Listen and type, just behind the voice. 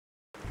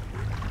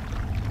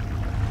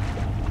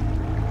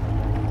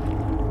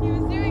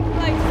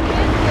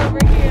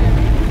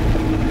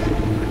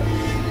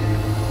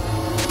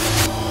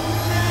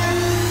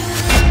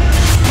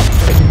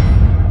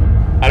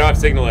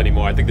signal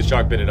anymore. I think the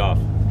shark bit it off.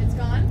 It's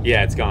gone?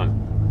 Yeah, it's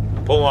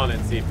gone. Pull on it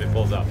and see if it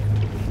pulls up.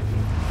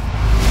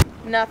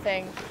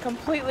 Nothing.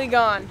 Completely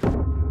gone.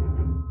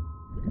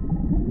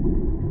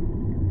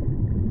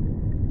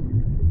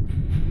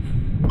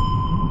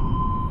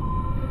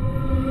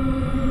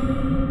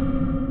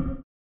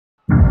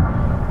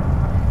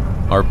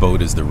 Our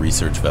boat is the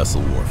research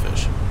vessel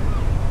WARFISH.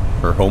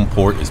 Her home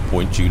port is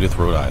Point Judith,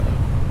 Rhode Island.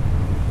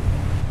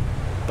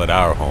 But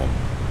our home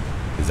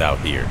is out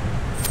here,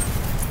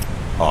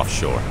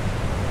 offshore.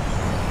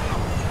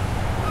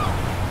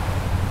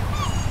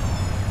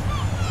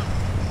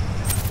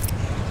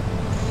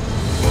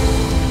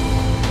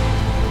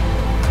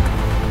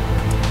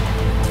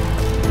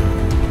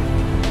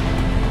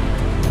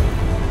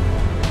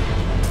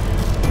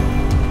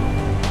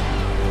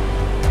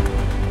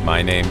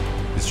 My name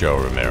is Joe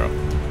Romeiro.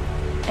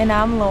 And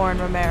I'm Lauren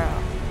Romeiro.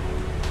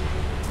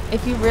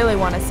 If you really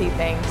want to see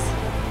things,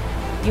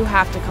 you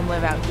have to come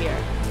live out here.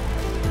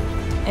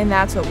 And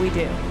that's what we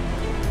do.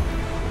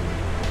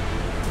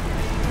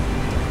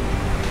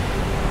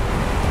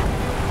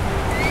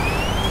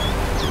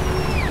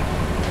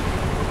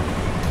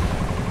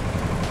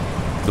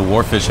 The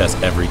WARFISH has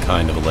every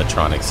kind of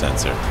electronic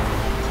sensor.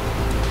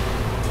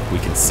 We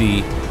can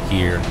see,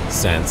 hear,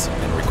 sense,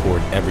 and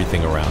record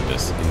everything around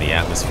us in the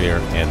atmosphere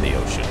and the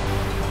ocean.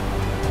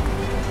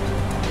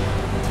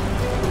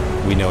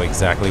 We know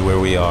exactly where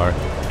we are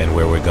and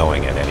where we're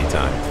going at any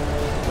time.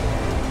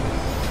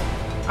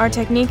 Our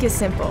technique is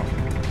simple.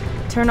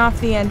 Turn off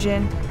the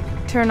engine,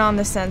 turn on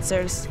the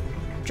sensors,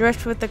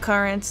 drift with the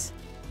currents,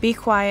 be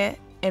quiet,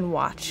 and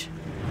watch.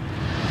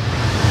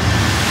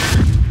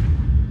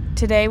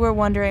 Today we're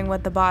wondering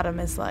what the bottom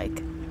is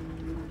like.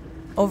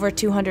 Over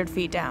 200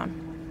 feet down.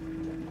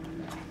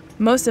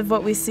 Most of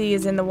what we see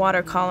is in the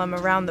water column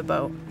around the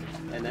boat.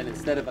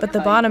 But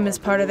the bottom is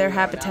part of their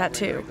habitat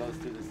too.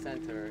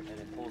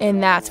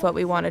 And that's what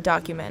we want to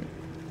document.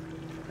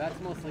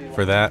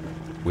 For that,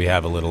 we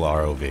have a little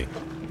ROV.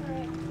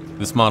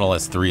 This model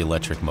has 3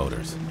 electric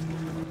motors.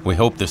 We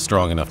hope they're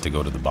strong enough to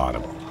go to the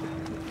bottom.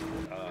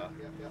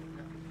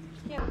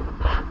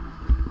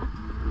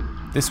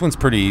 This one's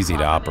pretty easy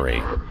to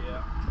operate.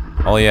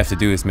 All you have to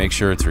do is make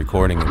sure it's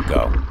recording and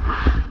go.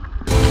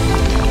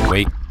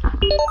 Wait.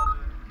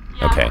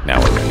 Okay, now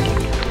we're ready.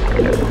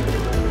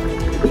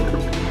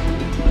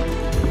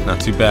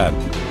 Not too bad.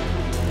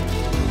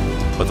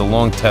 But the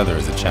long tether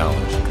is a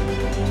challenge.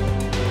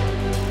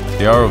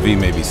 The ROV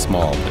may be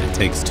small, but it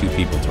takes 2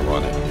 people to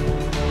run it.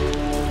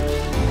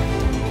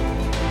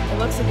 It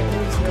looks like it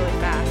moves really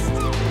fast.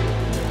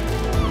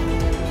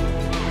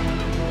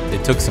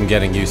 It took some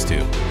getting used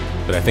to,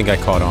 but I think I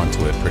caught on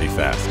to it pretty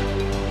fast.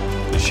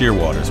 The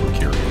Shearwaters were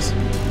curious.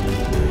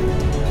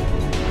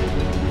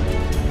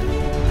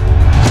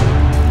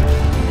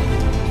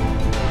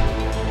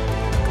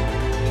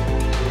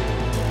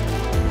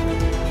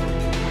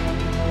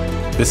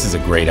 This is a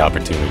great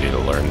opportunity to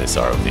learn this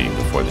ROV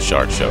before the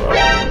sharks show up.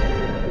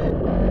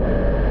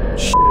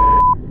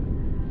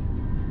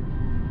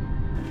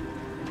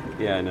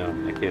 Yeah, I know.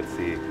 I can't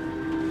see.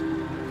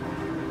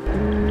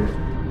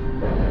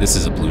 This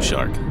is a blue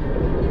shark.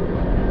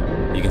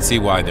 You can see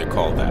why they're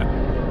called that.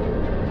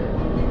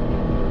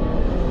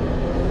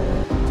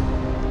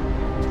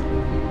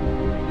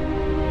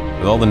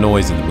 With all the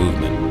noise and the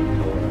movement,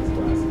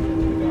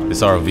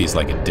 this ROV is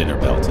like a dinner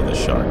bell to the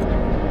shark.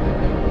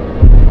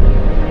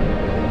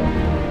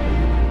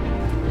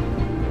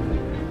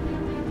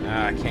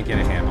 I can't get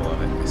a handle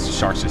of it. These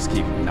sharks just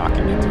keep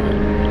knocking into it.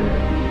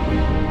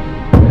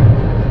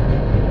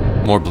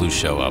 More blues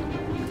show up.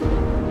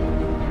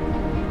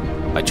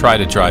 I try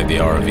to drive the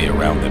ROV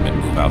around them and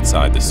move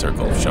outside the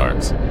circle of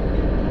sharks.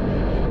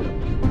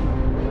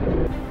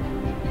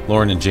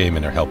 Lauren and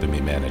Jamin are helping me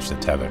manage the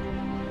tether.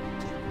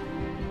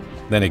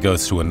 Then it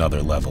goes to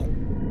another level.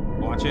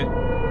 Watch it.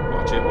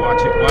 Watch it,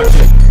 watch it, watch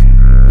it.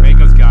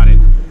 Mako's got it.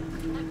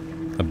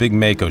 A big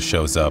Mako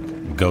shows up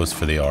and goes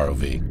for the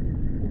ROV.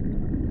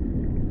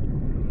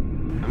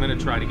 I'm gonna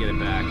try to get it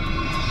back.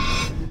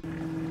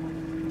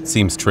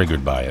 Seems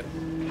triggered by it.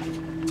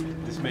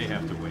 This may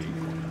have to wait.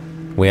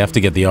 We have to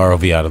get the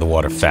ROV out of the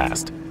water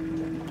fast,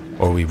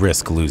 or we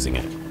risk losing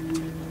it.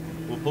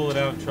 We'll pull it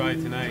out and try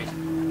it tonight.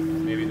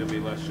 Maybe there'll be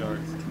less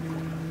sharks.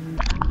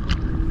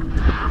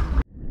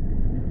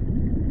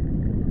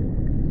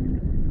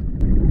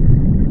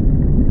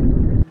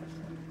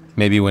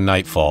 Maybe when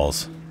night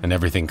falls and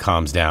everything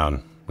calms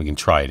down, we can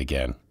try it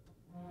again.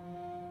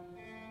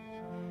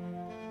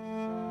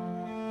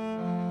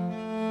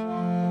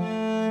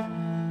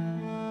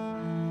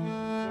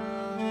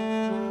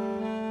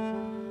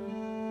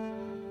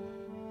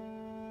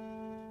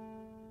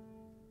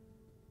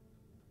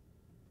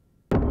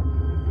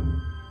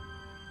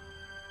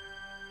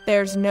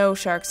 There's no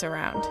sharks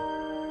around.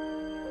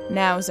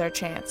 Now's our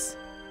chance.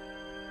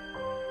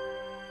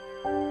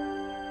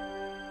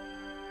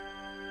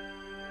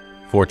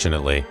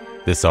 Fortunately,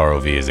 this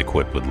ROV is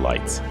equipped with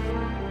lights.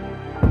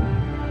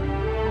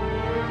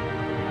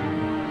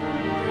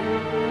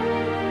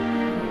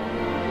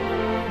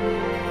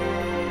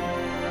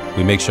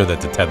 We make sure that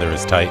the tether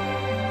is tight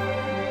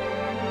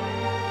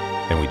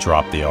and we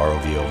drop the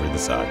ROV over the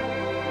side.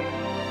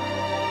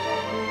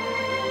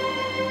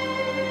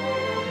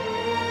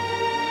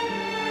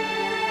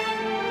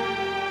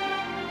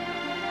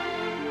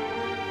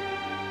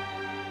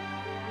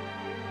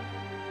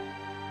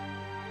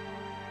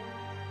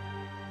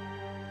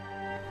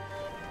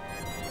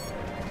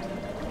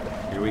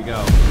 Here we go.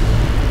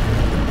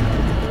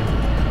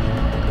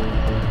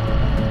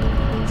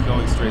 It's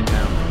going straight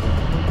down.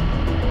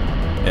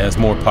 It has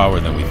more power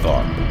than we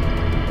thought.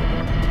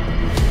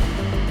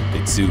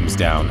 It zooms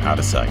down out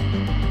of sight.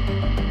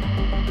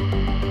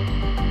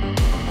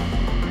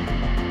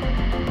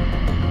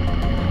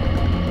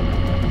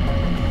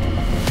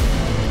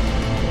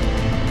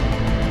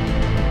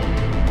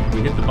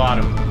 We hit the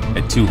bottom.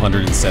 At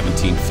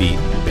 217 feet,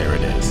 there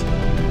it is.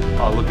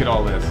 Oh, look at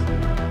all this.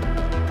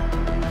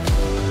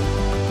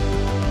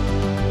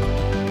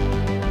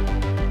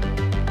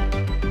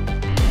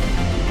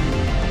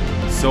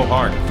 So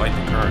hard to fight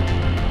the current.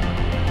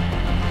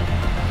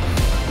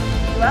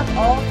 You have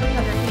all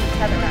 300 feet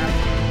tether around.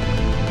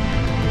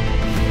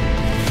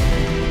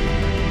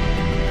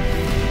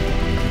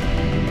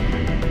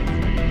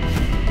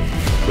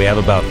 We have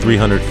about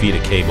 300 feet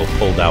of cable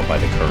pulled out by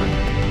the current.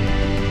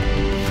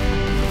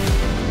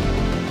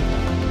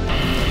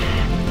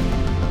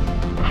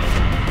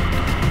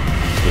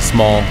 The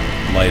small,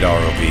 light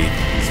ROV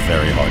is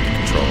very hard to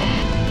control.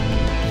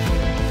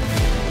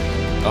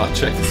 Oh,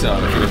 check this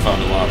out. I think I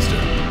found a lobster.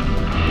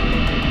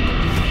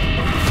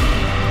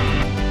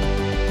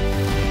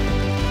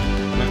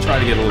 I'm gonna try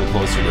to get a little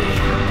closer to it.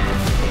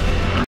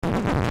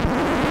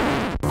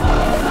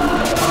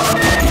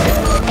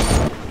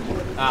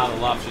 Ah,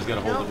 the lobster's got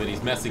a hold of it.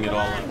 He's messing it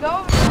all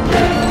up.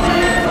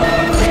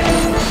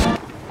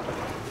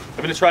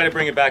 I'm gonna try to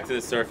bring it back to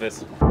the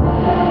surface.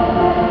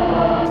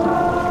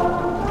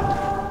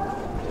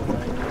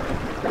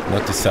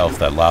 Note to self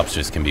that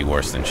lobsters can be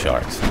worse than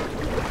sharks.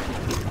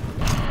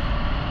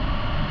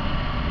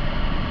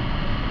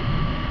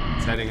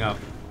 It's heading up.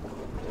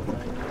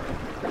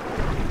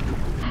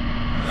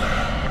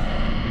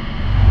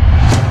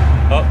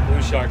 Oh,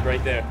 blue shark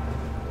right there.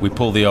 We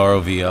pull the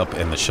ROV up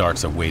and the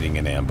sharks are waiting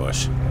in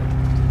ambush.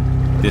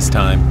 This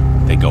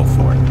time, they go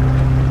for it.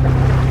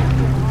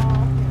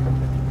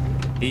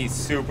 He's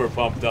super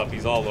pumped up.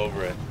 He's all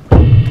over it.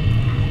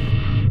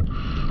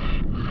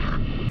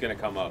 It's gonna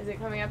come up. Is it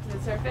coming up to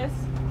the surface?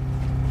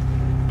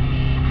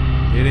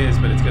 It is,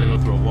 but it's gonna go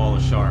through a wall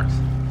of sharks.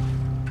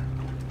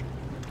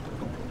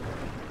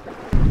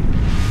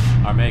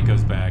 Our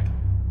Mako's back.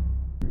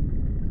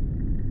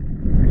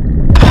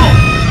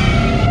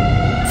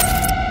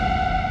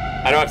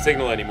 I don't have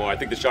signal anymore. I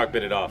think the shark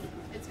bit it off.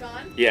 It's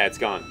gone? Yeah, it's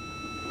gone.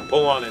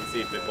 Pull on and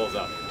see if it pulls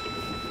up.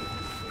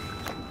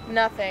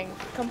 Nothing.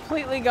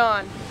 Completely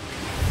gone.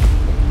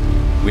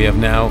 We have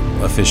now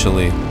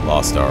officially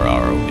lost our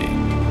ROV.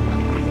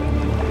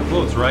 It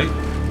floats, right?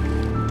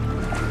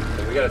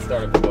 We gotta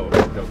start up the boat.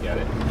 Go get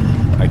it.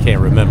 I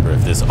can't remember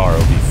if this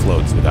ROV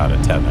floats without a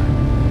tether.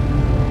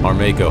 Our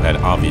Mako had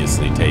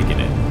obviously taken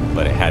it,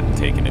 but it hadn't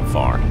taken it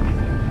far.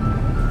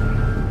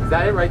 Is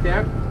that it right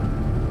there?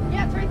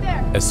 Yeah, it's right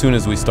there. As soon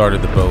as we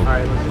started the boat,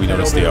 we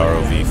noticed the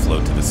ROV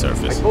float to the I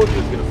surface. told you it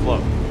was gonna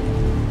float.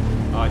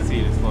 Oh, I see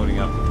it. It's floating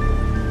up.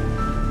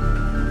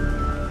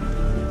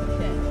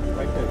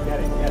 Right there. Get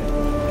it. Get it.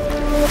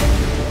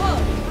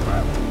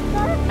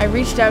 I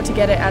reached out to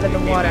get it out of the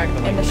water,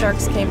 and the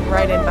sharks came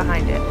right in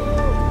behind it.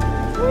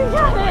 We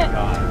got it!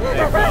 God,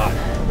 thank God.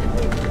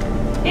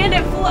 And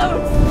it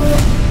floats!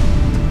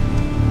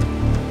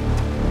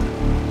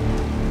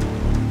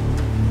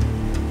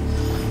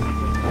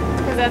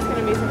 Because that's going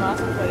to be some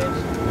awesome footage.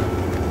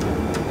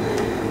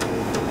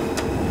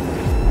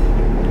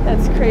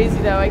 That's crazy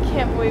though. I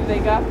can't believe they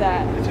got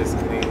that. It just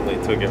cleanly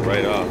took it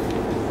right off.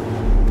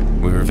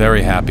 We were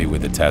very happy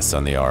with the tests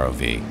on the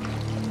ROV.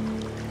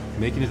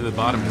 Making it to the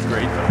bottom is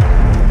great though.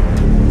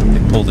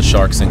 They pulled the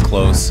sharks in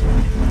close,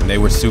 and they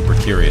were super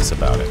curious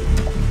about it.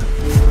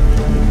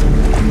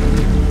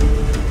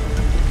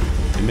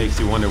 It makes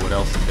you wonder what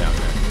else is down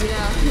there.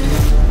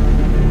 Yeah.